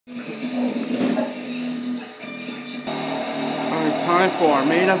time for our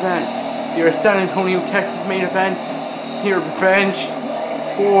main event. Here at San Antonio, Texas main event. Here, revenge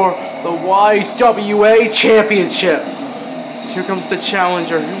for the YWA Championship. Here comes the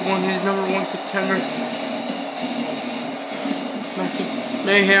challenger. Who won his #1 contender?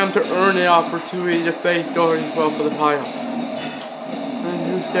 Mayhem to earn the opportunity to face Darty as well for the title. And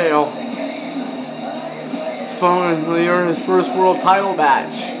who's Dale? Finally earned his first world title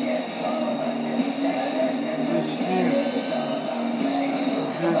match.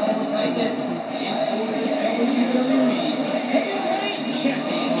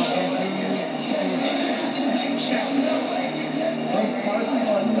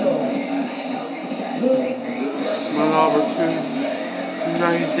 One opportunity.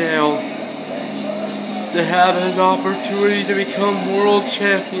 Dale to have his opportunity to become world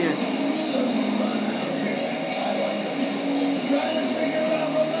champion.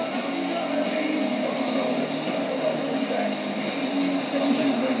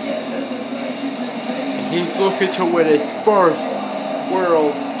 He's looking to win his first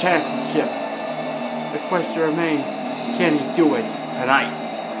world championship. The question remains, can he do it tonight?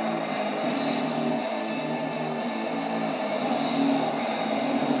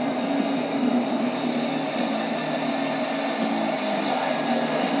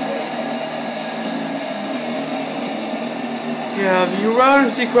 Yeah, if you rather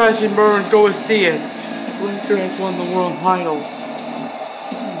see Crash and Burn, go and see it. Lester has won the world titles.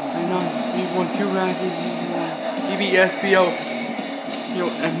 I know, he won 2 matches. He beat SBO,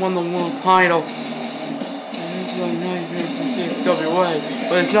 and won the world title. And it's not a night for YWA,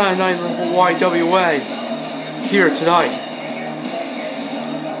 but it's not a night for YWA here tonight.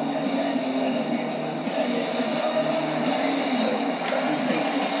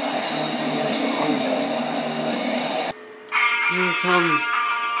 Here comes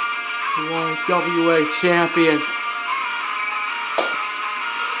the YWA champion.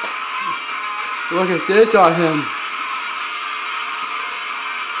 Look at this on him.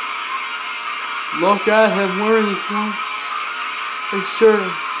 Look at him wearing his shirt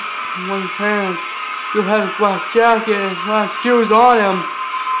and white pants. Still has his black jacket and black shoes on him.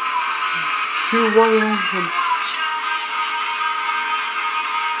 2 white on him.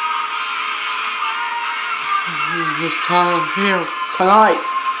 His title here tonight.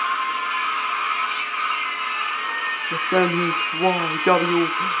 Defend his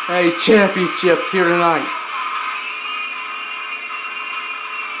YWA championship here tonight.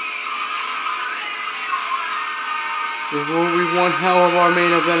 It will be one hell of our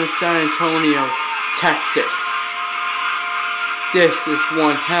main event in San Antonio, Texas. This is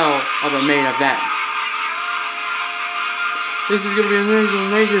one hell of a main event. This is going to be a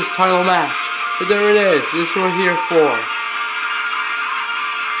major title match. But there it is. This is what we're here for.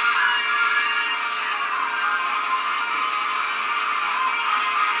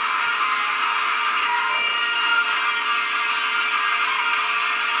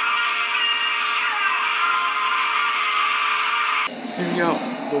 Here we go.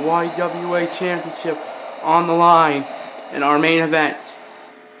 The YWA Championship on the line in our main event.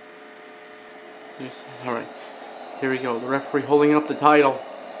 Alright. Here we go. The referee holding up the title.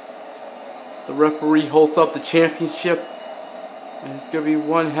 The referee holds up the championship, and it's going to be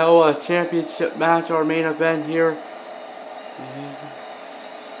one hell of a championship match, our main event here.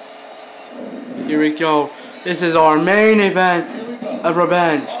 Here we go. This is our main event of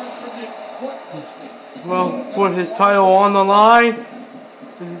revenge. Well, put his title on the line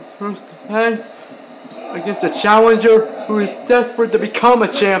in his first defense against the challenger who is desperate to become a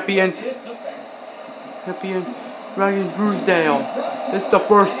champion. Dragon Drewsdale. It's the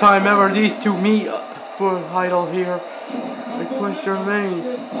first time ever these two meet for a title here. The question remains,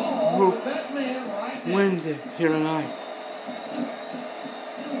 who wins it here tonight?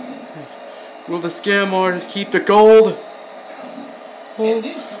 Will the scam artist keep the gold? Will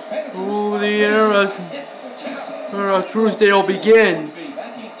the era Drewsdale begin?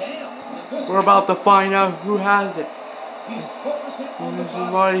 We're about to find out who has it. There's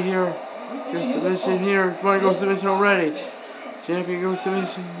somebody here. Submission here. Trying to go submission already. Champion goes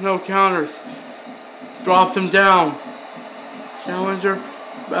submission. No counters. Drops him down. Challenger.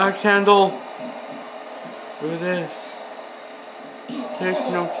 Back handle. Look at this. Kick.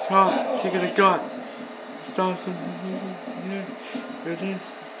 No chop. Kick in the gut. Stops him. Look at this.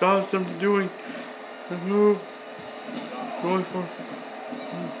 Stops him from doing the move. Going for.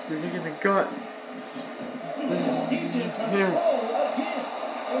 Kick in the gut. Here.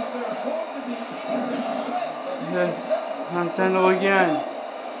 Yes, on Sandal again.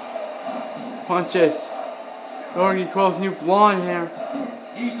 Punches. Dorothy Crow's new blonde hair.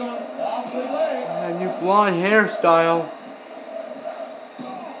 New blonde hairstyle.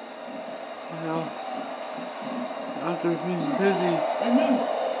 after being busy.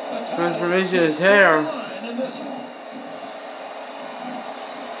 Transformation of his hair.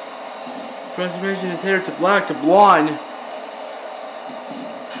 Transformation of his hair to black to blonde.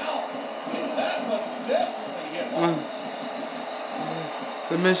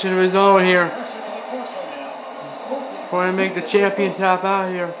 Submission of his own here. Trying to make the champion tap out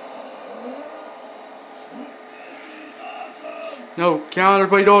here. No, counter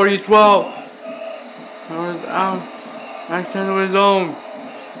by YWA. Out. Accent of his own.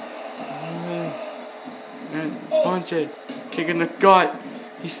 And punches. Kicking the gut.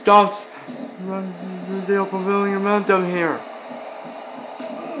 He stops. They're prevailing momentum here.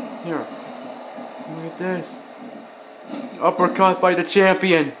 Here. Look at this. Uppercut by the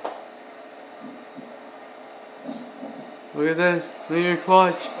champion. Look at this. Linear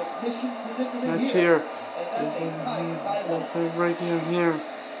clutch. That's here. Breaking him here.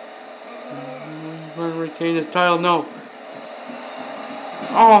 Trying to retain his title. No.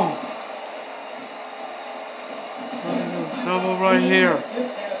 Oh. Double right here.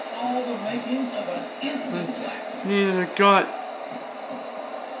 This has all the makings of an instant classic. Knee to the gut.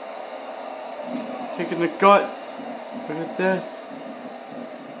 Kicking the gut. Look at this.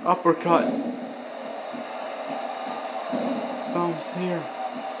 Uppercut. Stomps here.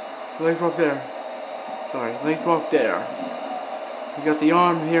 Leg drop there. Sorry, leg drop there. You got the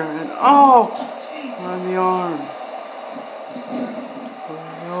arm here and oh! On the arm.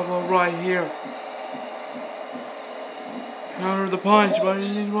 Elbow right here. Counter the punch by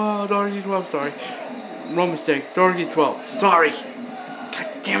YWA. Sorry. Wrong mistake. YWA. Sorry. God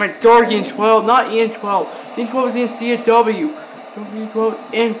damn it. YWA, not Ian 12. Ian 12 is in CW. YWA is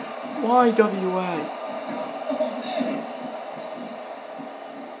in YWA.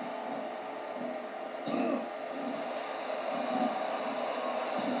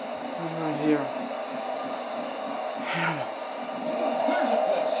 Right here.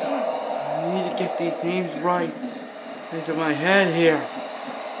 I need to get these names right into my head here.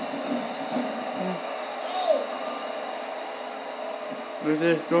 Look at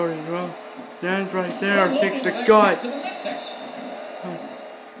this, YWA stands right there, kicks the gut.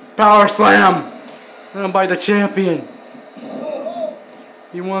 Power slam! And by the champion.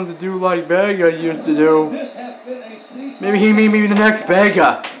 He wants to do like Vega used to do. Maybe he may be the next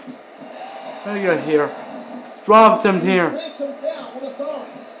Vega. Vega here. Drops him here. He's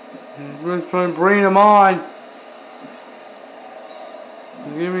really trying to bring him on.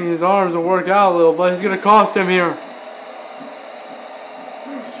 He's giving his arms to work out a little, but he's going to cost him here.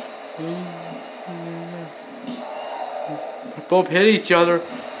 Both hit each other.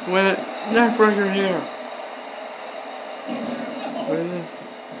 Win it. Neck breaker here. Look at this.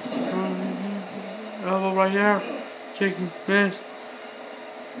 Elbow right here. Kick, miss.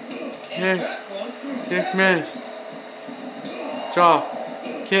 Kick. Kick, miss. Chop.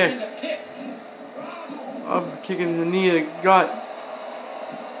 Kick. Up, kicking the knee to the gut.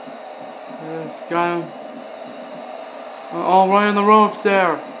 Yes, got him. All right on the ropes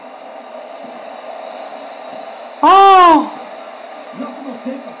there. Oh! Nothing will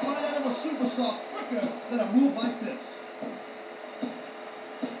take the fight out of a superstar quicker than a move like this.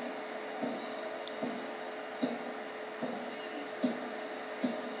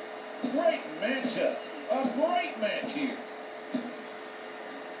 Great matchup. A great match here.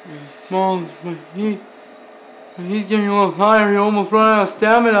 He's small, but he's getting a little higher. He almost ran out of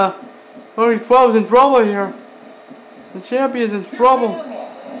stamina. YWA's in trouble here. The champion's in trouble.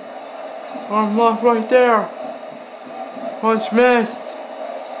 Arm lock right there. Punch missed.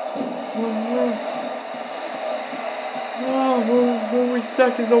 Oh, we're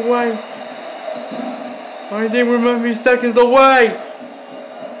seconds away. I think we might be seconds away.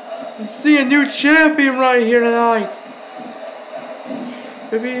 I see a new champion right here tonight.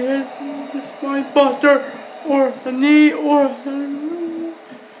 If he hits the spine buster or a knee or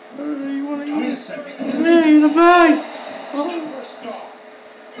you want to eat me in the face.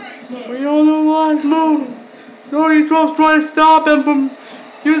 We don't know last move. YWA's trying to stop him from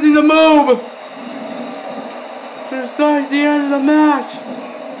using the move to decide the end of the match.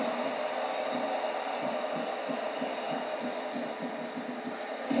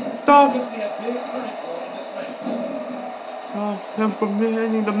 Stops him from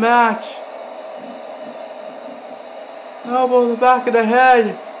ending the match. Elbow in the back of the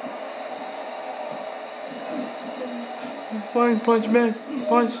head. Flying punch miss.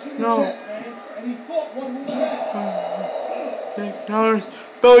 Punch, no. Big counters.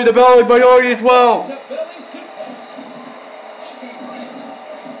 Belly to belly by YWA.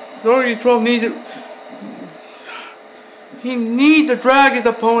 YWA needs it. He needs to drag his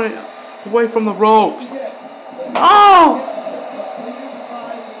opponent away from the ropes. Oh!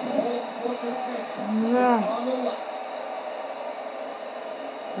 Yeah.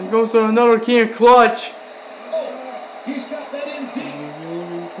 He goes to another key and clutch. He's got that in deep.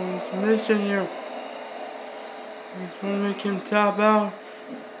 Submission here. He's trying to make him tap out.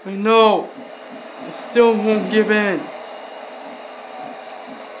 I know. It still won't give in.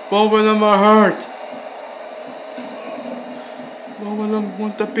 Both of them are hurt. Both of them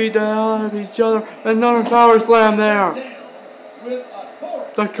want to beat the hell out of each other. Another power slam there.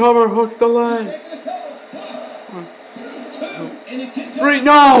 The cover hooks the leg. 3,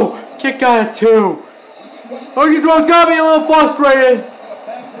 no! Kick out at 2. Orchidron's gotta be a little frustrated.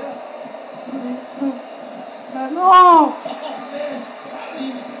 No!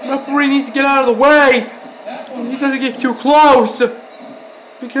 Referee needs to get out of the way. He doesn't get too close.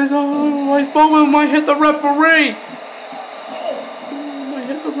 Because otherwise Bowman might hit the referee. Might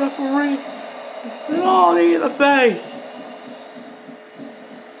hit the referee. Oh, knee in the face.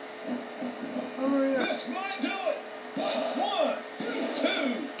 This might do it. 1,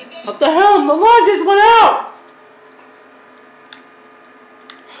 2. What the hell? The light just went out!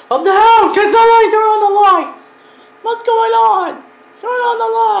 What the hell? Can somebody turn on the lights? What's going on? Turn on the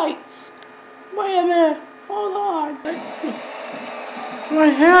lights. Wait a minute. Hold on. My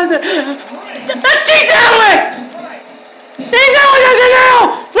hands are... That's Keith Allen! Keith Allen is in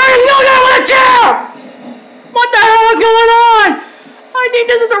now! There's no guy with a chair! What the hell is going on? I think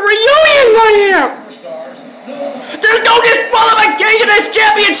this is a reunion right here! There's no disqualification in this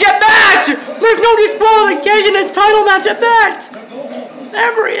championship match! There's no disqualification in this title match at that!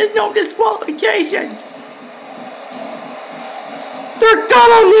 There is no disqualifications! They're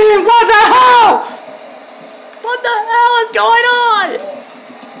coming in! What the hell? What the hell is going on?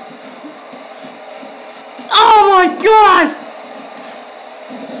 Oh my god!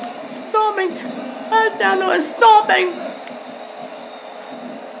 Stomping! That's down to a stomping!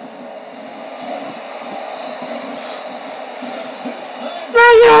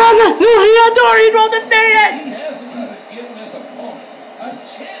 He won't defeat it! He hasn't even given his opponent a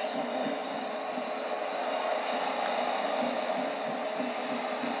chance.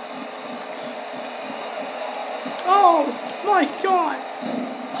 Oh my god!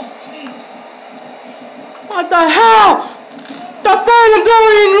 What the hell? The Phantom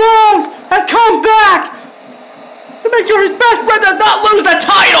Billion Rose has come back to make sure his best friend does not lose the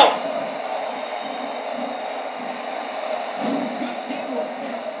title!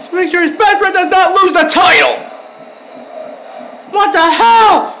 To make sure his best friend does not lose the title! What the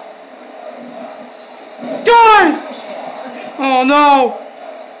hell? God! Oh no!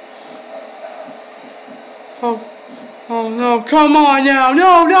 Oh no, come on now.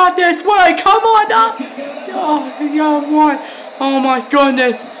 No, not this way. Come on now. Oh, you got one. Oh my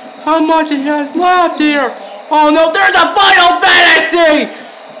goodness. How much he has left here? Oh no, there's a Final Fantasy!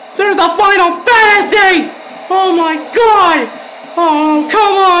 There's a Final Fantasy! Oh my god! Oh,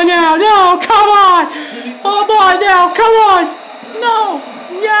 come on now. No, come on. Come on now. Come on. No.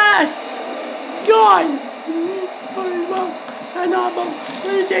 Yes. God.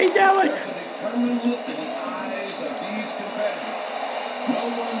 Chase Allen.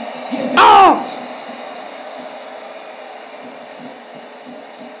 Oh!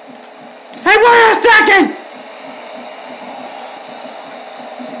 Hey, wait a second!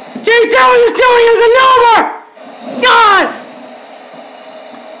 Chase Allen is doing isn't over! God!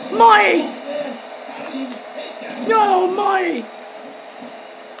 Mighty! God almighty!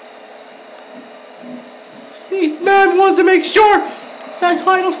 This man wants to make sure that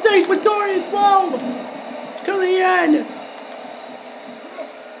title stays with Darius Lowe to the end.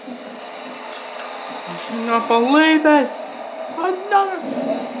 I cannot believe this. Another.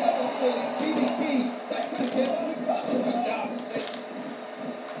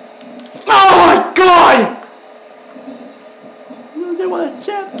 Oh my god! They want a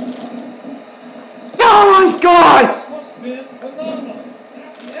chip. Oh my god!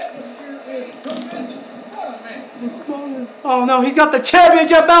 Oh no, he's got the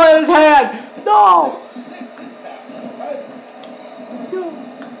championship belt in his hand! No!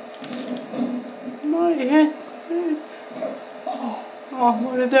 My head. Oh,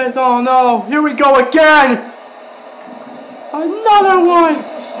 what is this? Oh no, here we go again! Another one!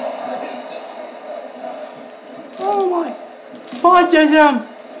 Oh my. Punches him!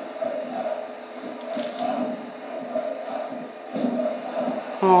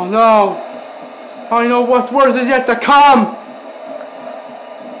 Oh no! I know what's worse is yet to come!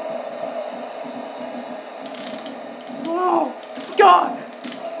 Oh, God!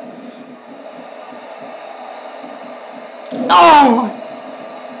 Oh!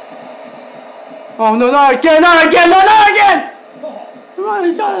 Oh no, not again, not again, no, not again! Come on,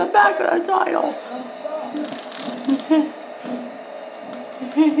 he's on the back of the title.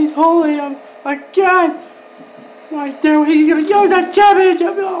 He's holding him again. Right there, he's gonna use that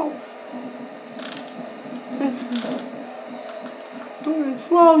championship. No.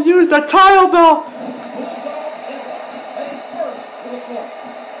 Well, use the title belt.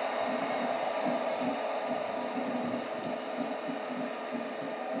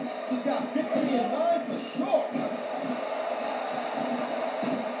 He's got 50 and 9 for sure.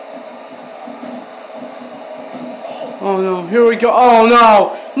 Oh no, here we go. Oh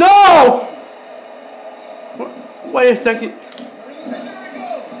no! No! Wait a second.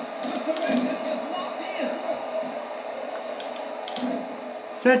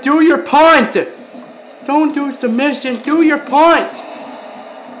 Do your punt! Don't do submission, do your punt!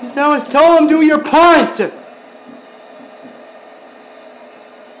 Someone tell him do your punt!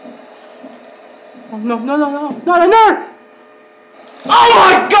 Oh no, no, no, no, no, no, no! Oh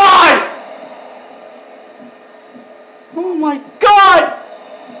my god! Oh my god!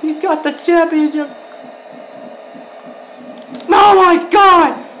 He's got the championship! Oh my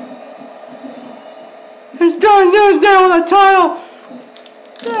god! He's got news down with the title!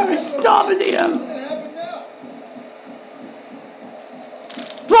 They're stopping him!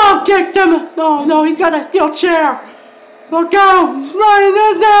 Drop kicks him! No, no, he's got a steel chair! Look out! Ryan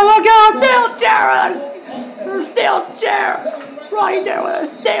is there! Look out! Steel chair! Steel chair! Right there with a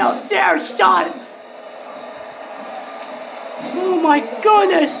steel chair shot! Oh my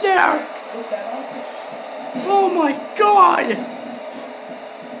goodness there! Oh my god!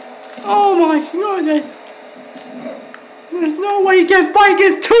 Oh my goodness! There's no way you can fight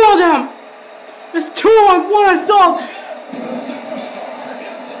against two of them! There's 2 on 1 assault!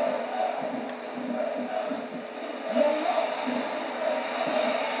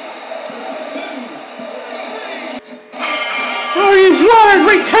 Oh, he's won and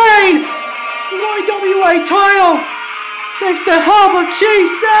retained the YWA title! Thanks to help of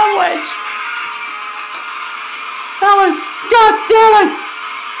cheese sandwich! That was, god damn it!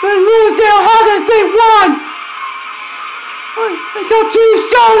 The Newsdale had this thing won! Until cheese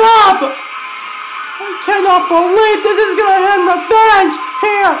showed up! I cannot believe this is gonna end revenge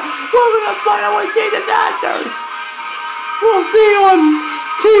here! We're gonna find out what Jesus answers! We'll see you on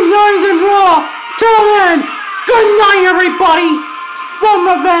Team Guns and Raw! Till then, good night everybody! From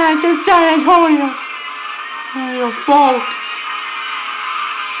Revenge in San Antonio! Hey, folks!